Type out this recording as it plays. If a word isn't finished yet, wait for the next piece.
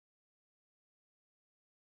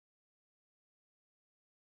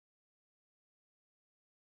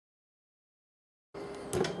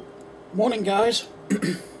Morning, guys.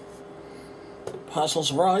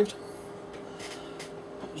 Parcel's arrived.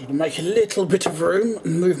 I'm going to make a little bit of room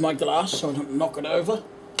and move my glass so I don't knock it over.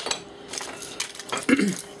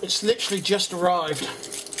 It's literally just arrived.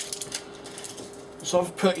 So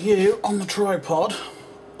I've put you on the tripod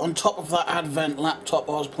on top of that Advent laptop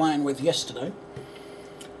I was playing with yesterday,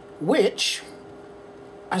 which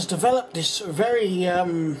has developed this very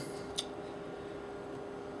I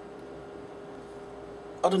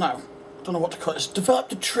don't know what to call it. It's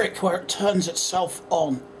developed a trick where it turns itself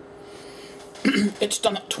on. It's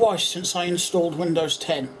done it twice since I installed Windows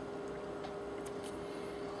 10.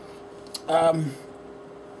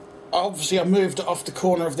 Obviously I moved it off the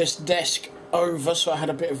corner of this desk over so I had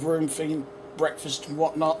a bit of room for breakfast and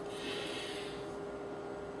whatnot.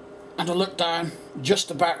 And I looked down, just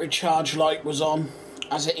the battery charge light was on,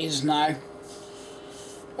 as it is now.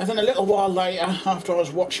 And then a little while later, after I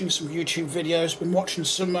was watching some YouTube videos, been watching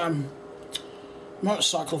some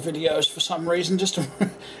motorcycle videos for some reason, just to,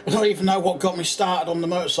 I don't even know what got me started on the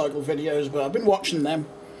motorcycle videos, but I've been watching them,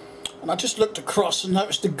 and I just looked across and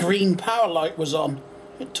noticed the green power light was on.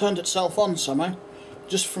 It turned itself on somehow,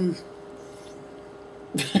 just from...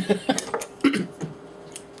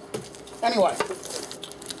 Anyway,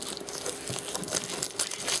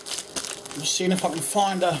 just seeing if I can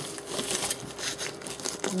find a...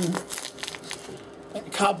 I think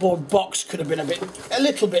the cardboard box could have been a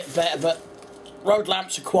little bit better, but road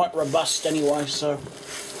lamps are quite robust anyway, so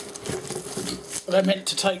they're meant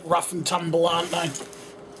to take rough and tumble, aren't they?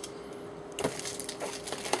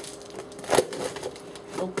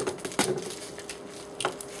 Oh.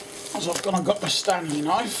 As I've gone and got my Stanley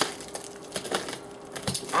knife.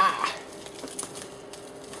 Ah!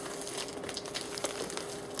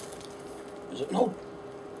 Is it an old...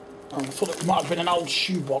 Oh, I thought it might have been an old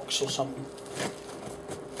shoebox or something.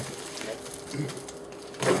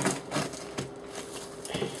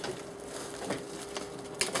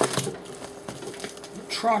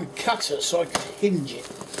 Try and cut it so I can hinge it.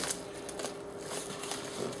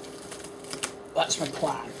 That's my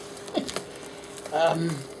plan.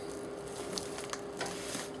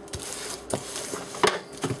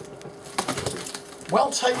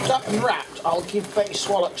 Well taped up and wrapped. I'll give Betty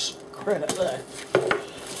Swallock's credit there.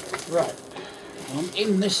 Right, I'm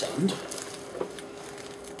in this end,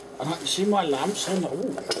 and I can see my lamps, and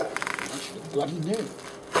oh, actually bloody new.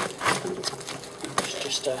 It's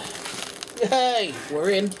just yay,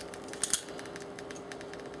 we're in.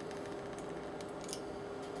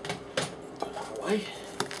 Put that away.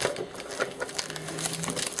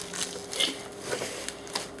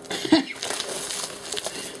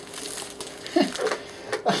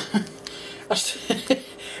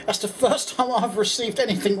 That's the first time I've received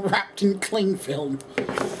anything wrapped in cling film,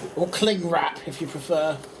 or cling wrap if you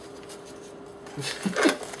prefer.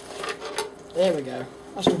 There we go.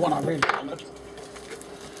 That's the one I really wanted.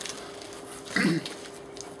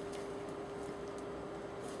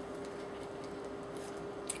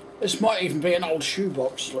 This might even be an old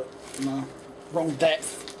shoebox. Look, no, wrong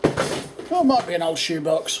depth. Oh, it might be an old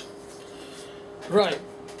shoebox. Right.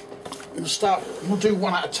 We'll start. We'll do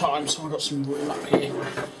one at a time. So I've got some room up here.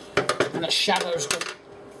 And the shadows got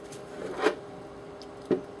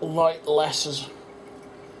light less as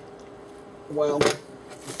well.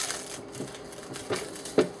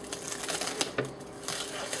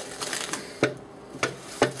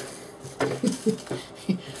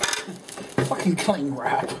 Fucking cling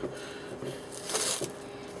wrap.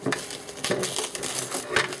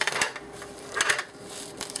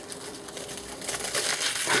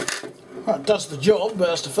 Well, it does the job, but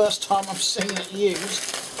it's the first time I've seen it used.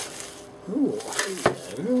 Ooh,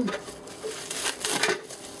 hello.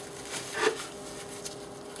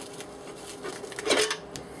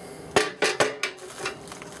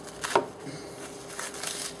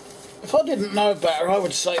 If I didn't know better, I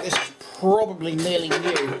would say this is probably nearly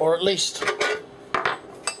new, or at least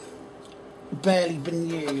barely been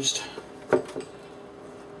used. I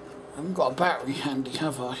haven't got a battery handy,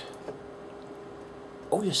 have I?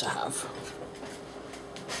 Oh yes I have.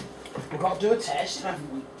 We've got to do a test,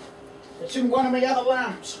 haven't we? It's in one of my other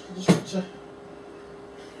lamps. I just want to...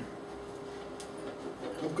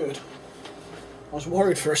 Oh good. I was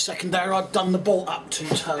worried for a second there I'd done the bolt up too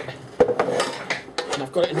tight. And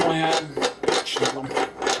I've got it in my actually one.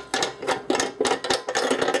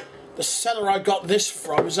 The seller I got this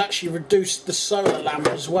from has actually reduced the solar lamp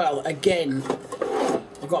as well. Again,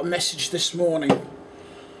 I got a message this morning.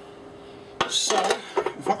 So,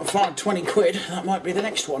 if I can find 20 quid, that might be the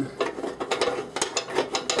next one.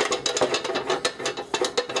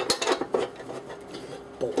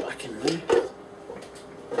 Bolt back in there.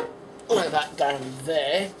 Lay that down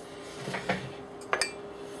there.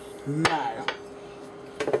 Now,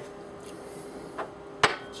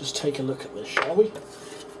 just take a look at this, shall we?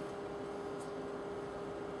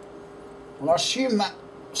 Well, I assume that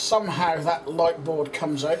somehow that light board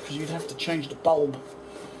comes out, because you'd have to change the bulb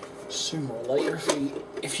sooner or later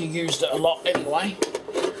if you used it a lot anyway.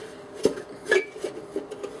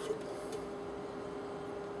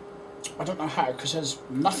 I don't know how, because there's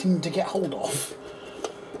nothing to get hold of.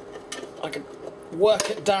 I could work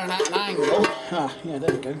it down at an angle. Ah, yeah,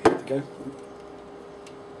 there we go. There we go.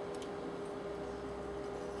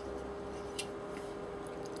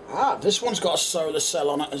 Ah, this one's got a solar cell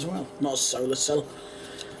on it as well. Not a solar cell.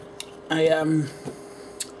 A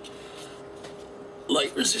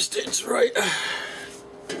light resistance, right?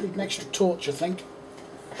 Need an extra torch, I think.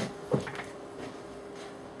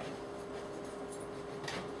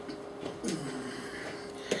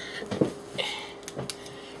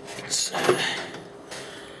 It's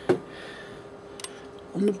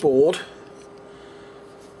on the board,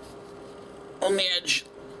 on the edge.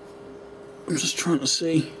 I'm just trying to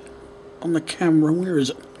see on the camera, where is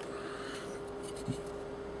it?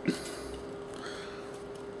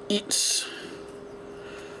 It's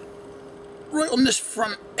right on this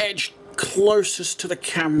front edge closest to the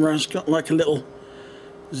camera. It's got like a little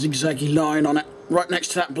zigzaggy line on it, right next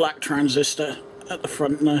to that black transistor at the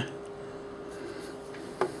front there.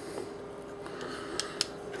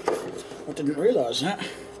 I didn't realise that.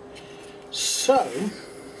 So,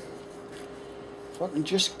 if I can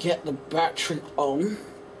just get the battery on,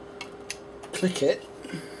 click it,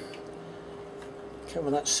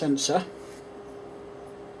 cover that sensor.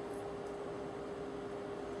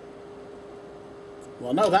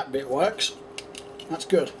 Well, I know that bit works. That's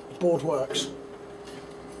good. The board works.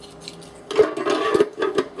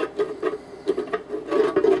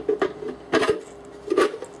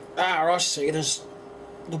 Ah, I see.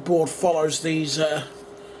 The board follows these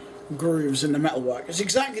grooves in the metalwork. It's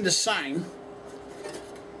exactly the same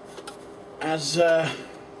as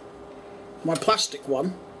my plastic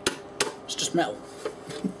one. It's just metal.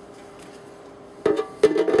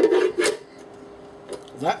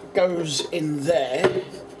 That goes in there,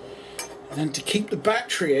 and then to keep the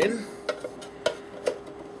battery in,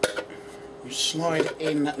 you slide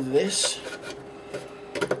in this.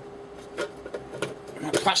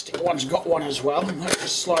 My plastic one's got one as well, and that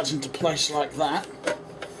just slides into place like that.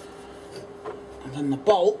 And then the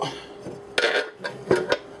bolt,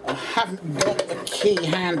 I haven't got the key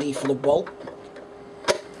handy for the bolt,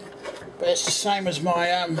 but it's the same as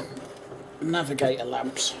my navigator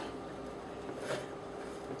lamps.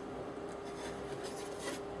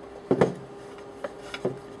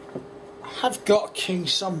 I've got a key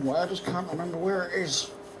somewhere, I just can't remember where it is.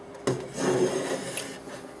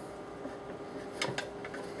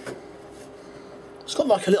 It's got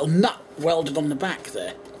like a little nut welded on the back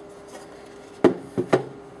there.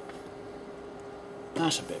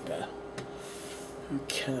 That's a bit better.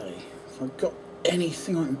 Okay, if I've got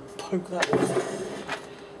anything I can poke that with.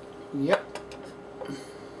 Yep.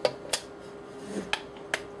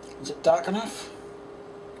 Is it dark enough?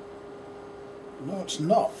 No, it's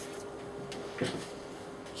not.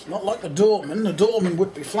 It's not like the Dorman. The Dorman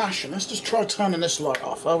would be flashing. Let's just try turning this light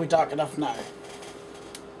off. Are we dark enough now?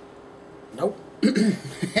 Nope.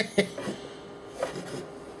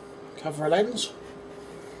 Cover a lens.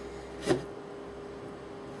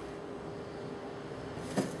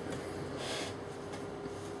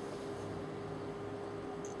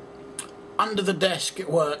 Under the desk it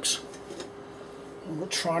works. I'm going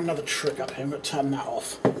to try another trick up here. I'm going to turn that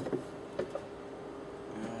off.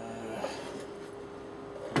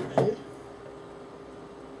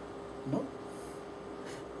 Nope.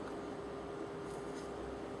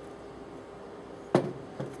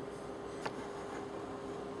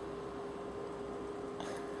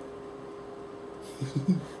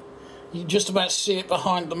 You just about see it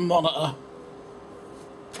behind the monitor.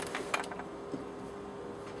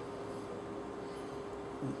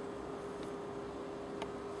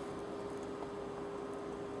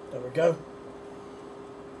 There we go.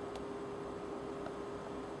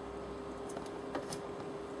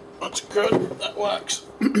 That's good. That works.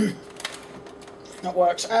 That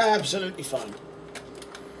works absolutely fine.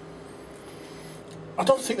 I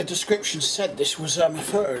don't think the description said this was a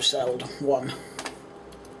photocelled one.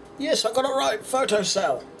 Yes, I got it right.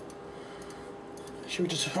 Photocell. Should we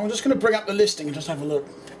just? I'm just going to bring up the listing and just have a look.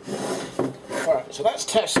 Alright, so that's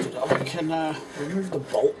tested. I can remove the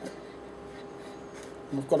bolt.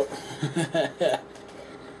 I've got it.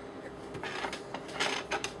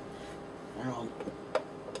 Hang on.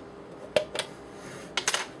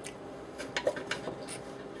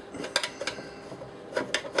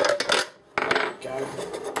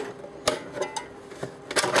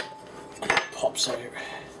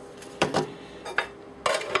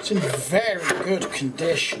 It's in very good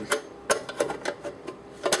condition.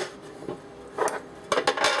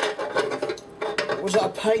 Was that I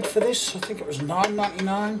paid for this? I think it was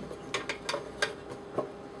 $9.99.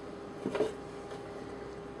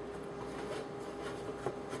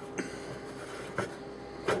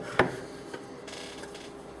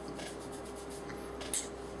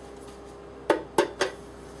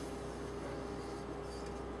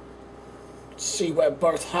 See where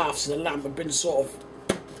both halves of the lamp have been sort of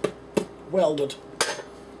welded.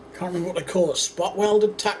 Can't remember what they call it. Spot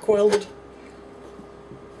welded? Tack welded?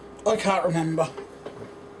 I can't remember.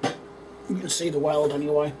 You can see the weld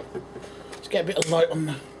anyway. Let's get a bit of light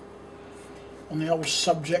on the old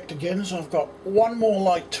subject again. So I've got one more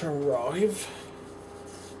light to arrive.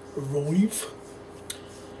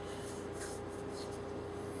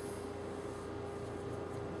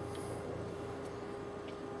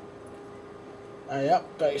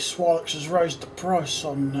 Yep, Swallox has raised the price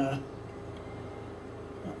on that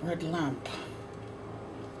red lamp.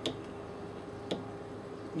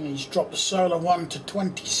 Yeah, he's dropped the solar one to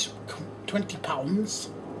 £20.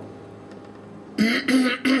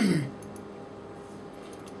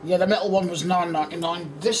 Yeah, the metal one was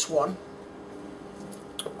 $9.99. This one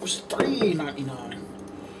was $3.99.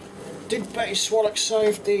 Did Betty Swallox say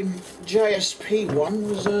if the JSP one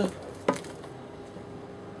was a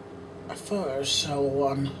photo cell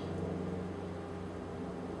one?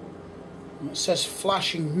 It says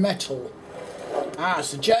flashing metal. Ah,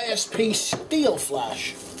 it's the JSP steel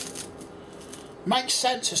flash. Makes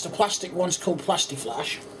sense as the plastic one's called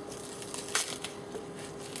Plastiflash.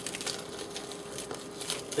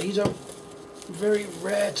 These are very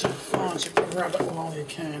rare to find, so grab it while you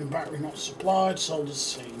can. Battery not supplied, soldered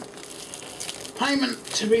seen. Payment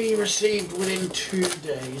to be received within 2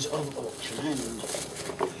 days of auction end.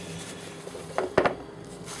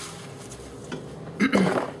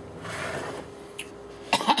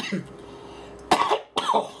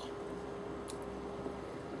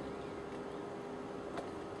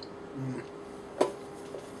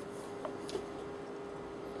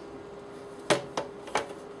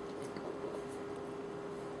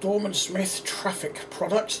 Dorman Smith Traffic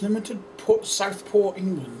Products Limited, Southport,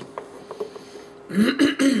 England.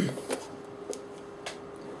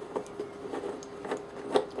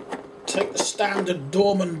 Take the standard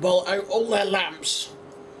Dorman bolt out. All their lamps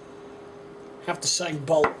have the same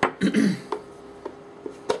bolt.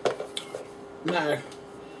 Now,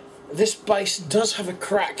 this base does have a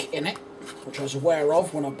crack in it, which I was aware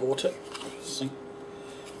of when I bought it. See.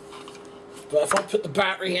 But if I put the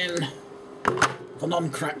battery in the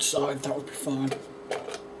non-cracked side, that would be fine.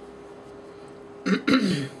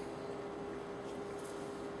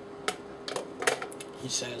 He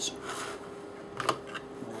says.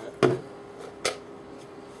 Right.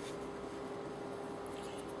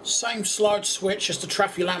 Same slide switch as the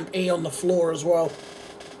trafilamp E on the floor as well.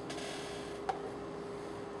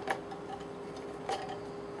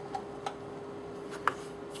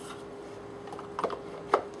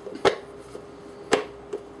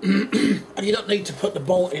 And you don't need to put the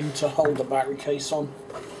bolt in to hold the battery case on.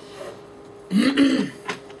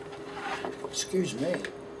 Excuse me.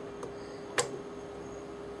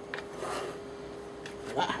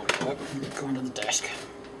 That had to work. Go under the desk.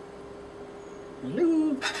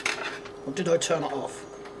 Hello? Or did I turn it off?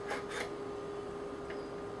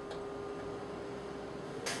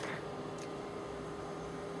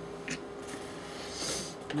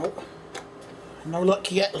 Nope. No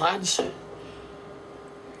luck yet, lads.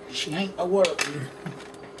 She ain't a-working.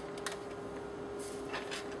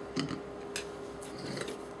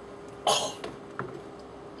 Oh.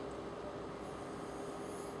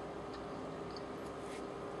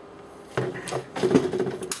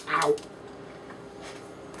 Ow.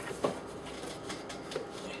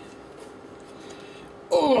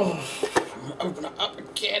 Oh. Open it up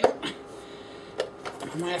again. I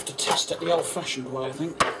might have to test it the old-fashioned way, I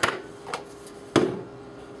think.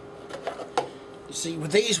 See,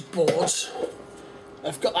 with these boards,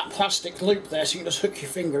 they've got that plastic loop there, so you can just hook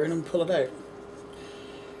your finger in and pull it out.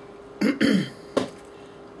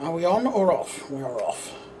 Are we on or off? We are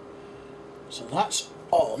off. So that's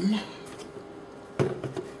on.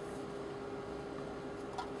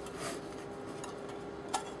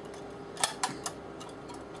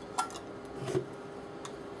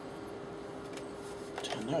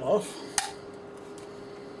 Turn that off.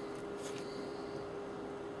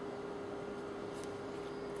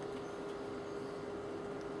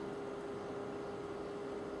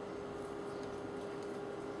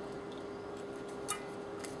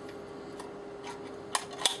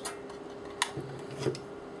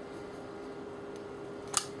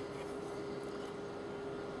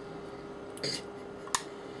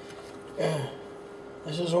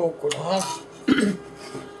 This is awkward.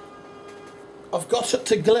 I've got it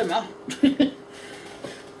to glimmer. I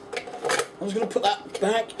was going to put that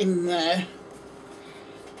back in there.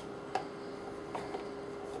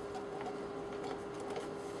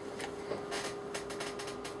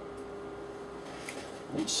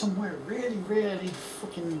 It's somewhere really, really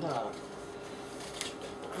fucking dark.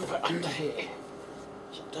 Over under here.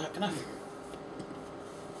 Is it dark enough?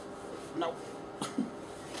 No.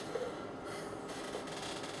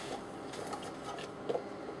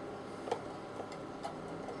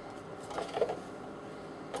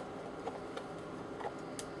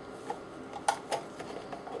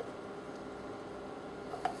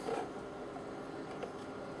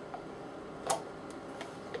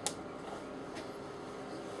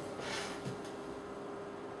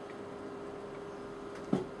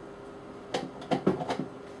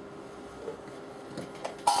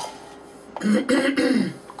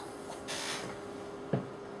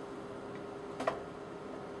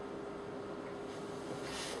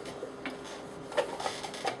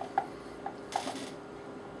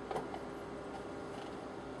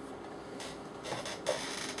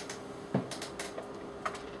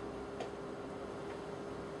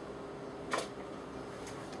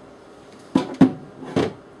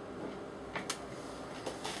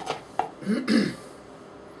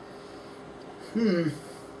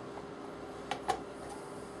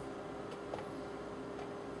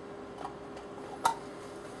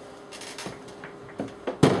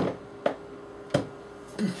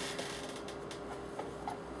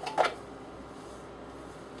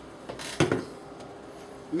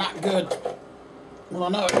 Not good. Well, I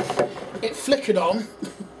know it flickered on,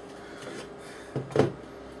 but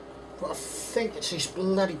I think it's these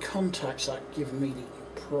bloody contacts that are giving me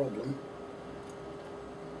the problem.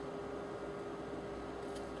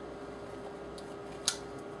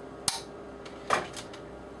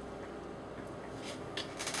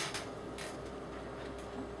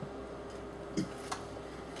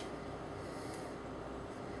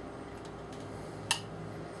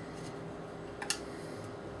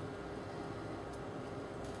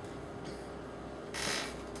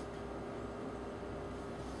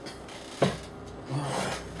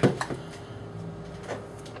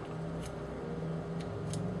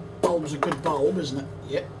 Bulb's a good bulb, isn't it?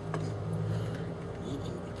 Yep. No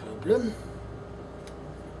problem.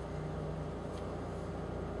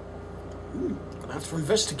 Gonna have to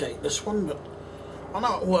investigate this one, but I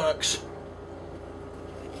know it works.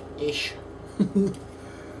 Ish.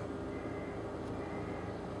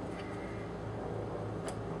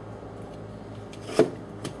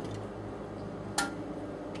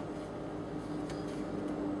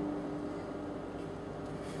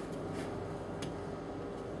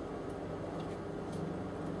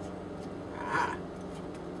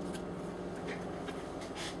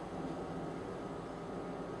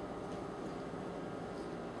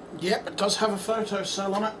 Yep, it does have a photo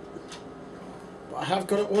cell on it, but I have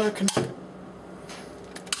got it working.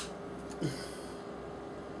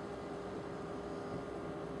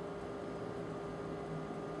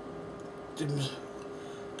 Dims.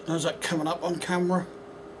 How's that coming up on camera?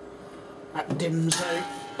 That dims out.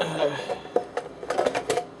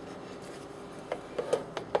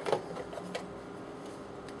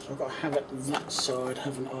 So I've got to have it that side,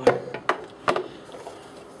 haven't I?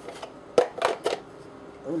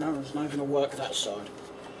 Oh no, it's not going to work that side.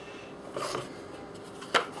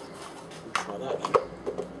 Try that then.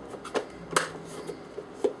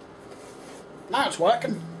 Now it's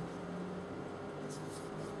working.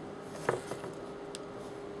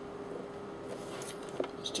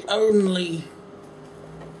 It's the only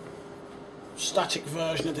static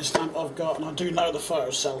version of this lamp I've got, and I do know the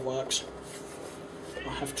photocell works.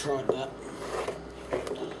 I have tried that.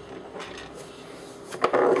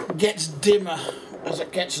 It gets dimmer as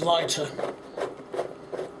it gets lighter,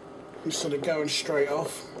 instead of going straight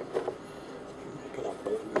off. Put that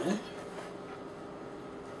button there.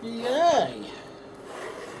 Yay!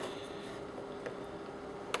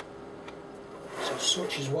 So the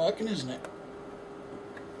switch is working, isn't it?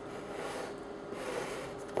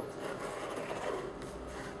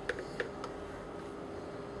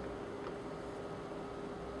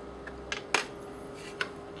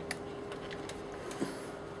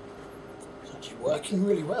 Working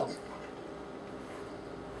really well.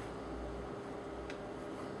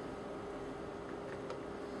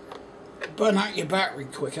 Burn out your battery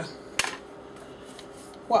quicker.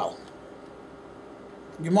 Well,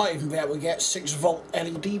 you might even be able to get 6-volt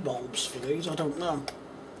LED bulbs for these, I don't know.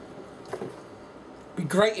 Be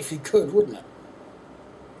great if you could, wouldn't it?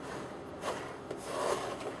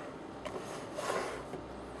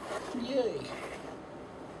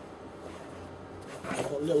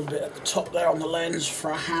 a little bit at the top there on the lens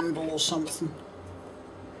for a handle or something.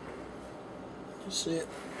 You see it?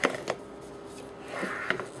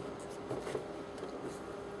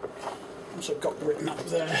 Also got written up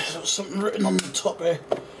there, there's something written on the top here.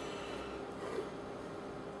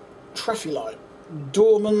 Trafilamp.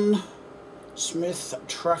 Dorman Smith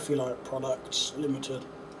Trafilamp Products Limited.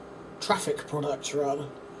 Traffic Products rather.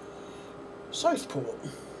 Southport.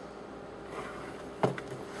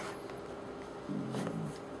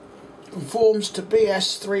 Conforms to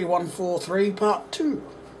BS 3143 Part 2.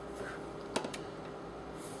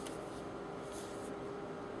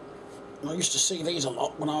 I used to see these a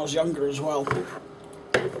lot when I was younger as well.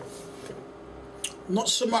 Not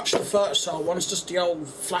so much the fertile ones, just the old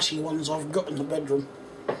flashy ones I've got in the bedroom.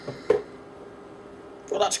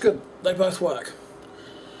 Well, that's good. They both work.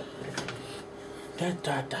 What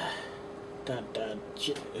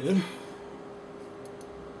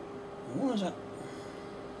is that?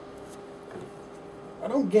 I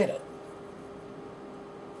don't get it.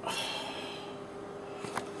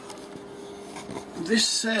 This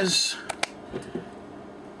says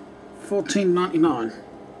 $14.99.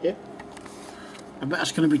 Yeah. I bet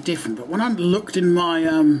it's going to be different, but when I looked in my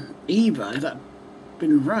eBay, that had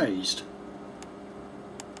been raised.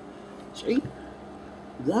 See?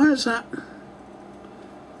 Why has that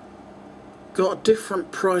got a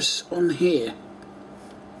different price on here?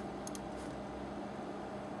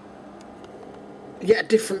 You get a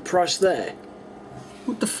different price there.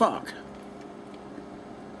 What the fuck?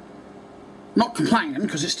 Not complaining,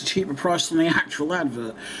 because it's the cheaper price than the actual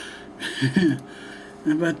advert.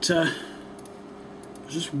 But it's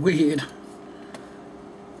just weird.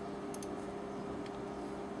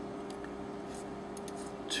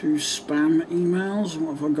 Two spam emails.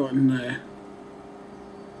 What have I got in there?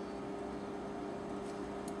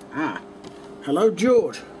 Ah, hello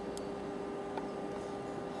George.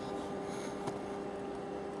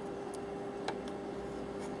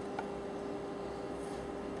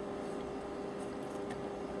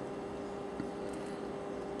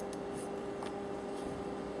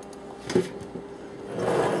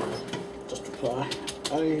 Just reply.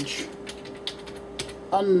 Age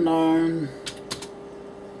unknown.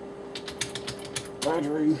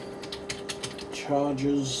 Battery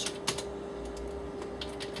charges.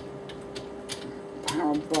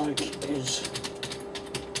 Power bike is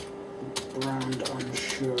brand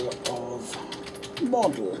unsure of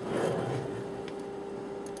model.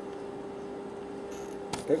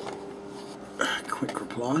 Okay. Quick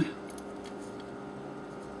reply.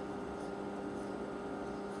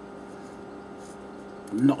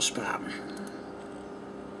 Not spam.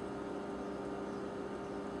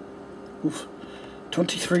 Oof.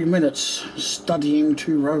 23 minutes studying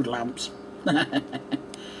two road lamps.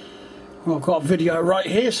 Well, I've got a video right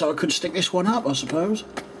here, so I could stick this one up, I suppose.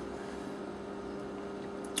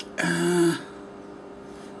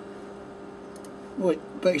 Wait,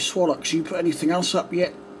 Bay Swallows, you put anything else up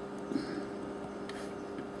yet?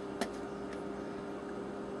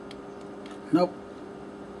 Nope.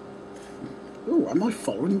 Oh, am I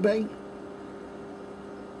following Bay?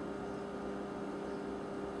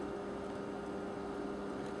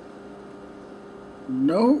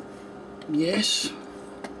 No. Yes.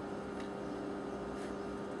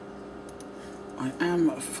 I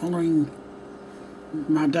am following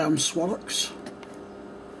Madame Swallows.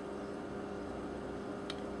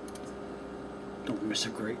 Don't miss a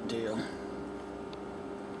great deal.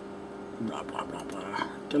 Blah blah blah blah.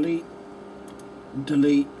 Delete.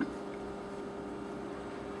 Delete.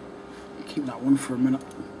 Keep that one for a minute.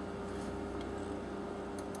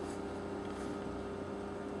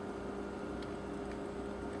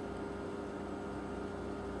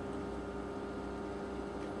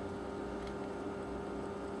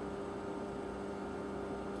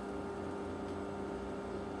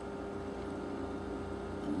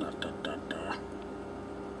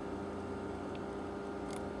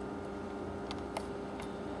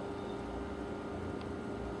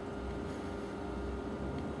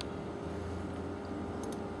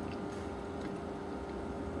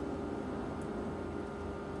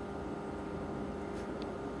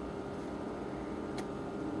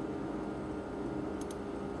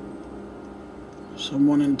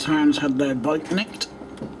 Someone in town's had their bike nicked.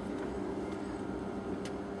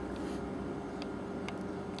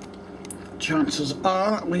 Chances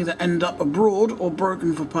are it'll either end up abroad or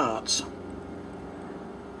broken for parts.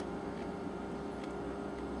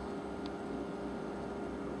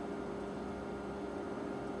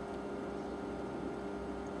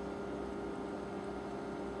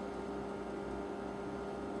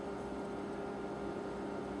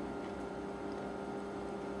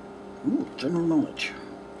 Ooh, general knowledge.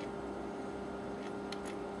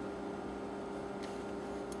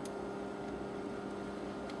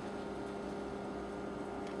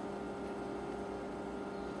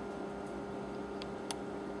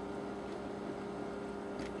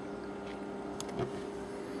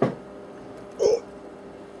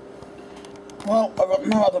 I've got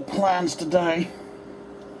no other plans today.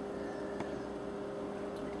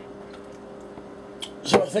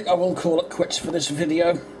 So I think I will call it quits for this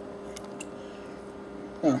video.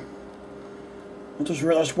 Oh. I just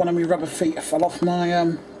realised one of my rubber feet fell off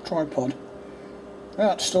my tripod.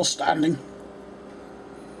 Yeah, it's still standing.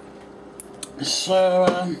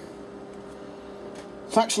 So,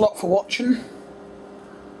 thanks a lot for watching.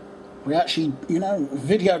 We actually, you know,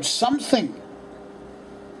 videoed something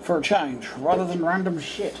for a change, rather than random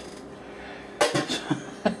shit.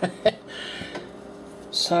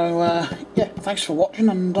 So, yeah, thanks for watching,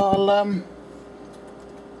 and I'll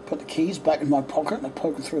put the keys back in my pocket, and I'll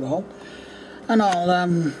poke them through the hole, and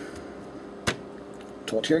I'll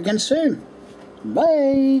talk to you again soon.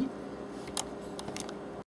 Bye!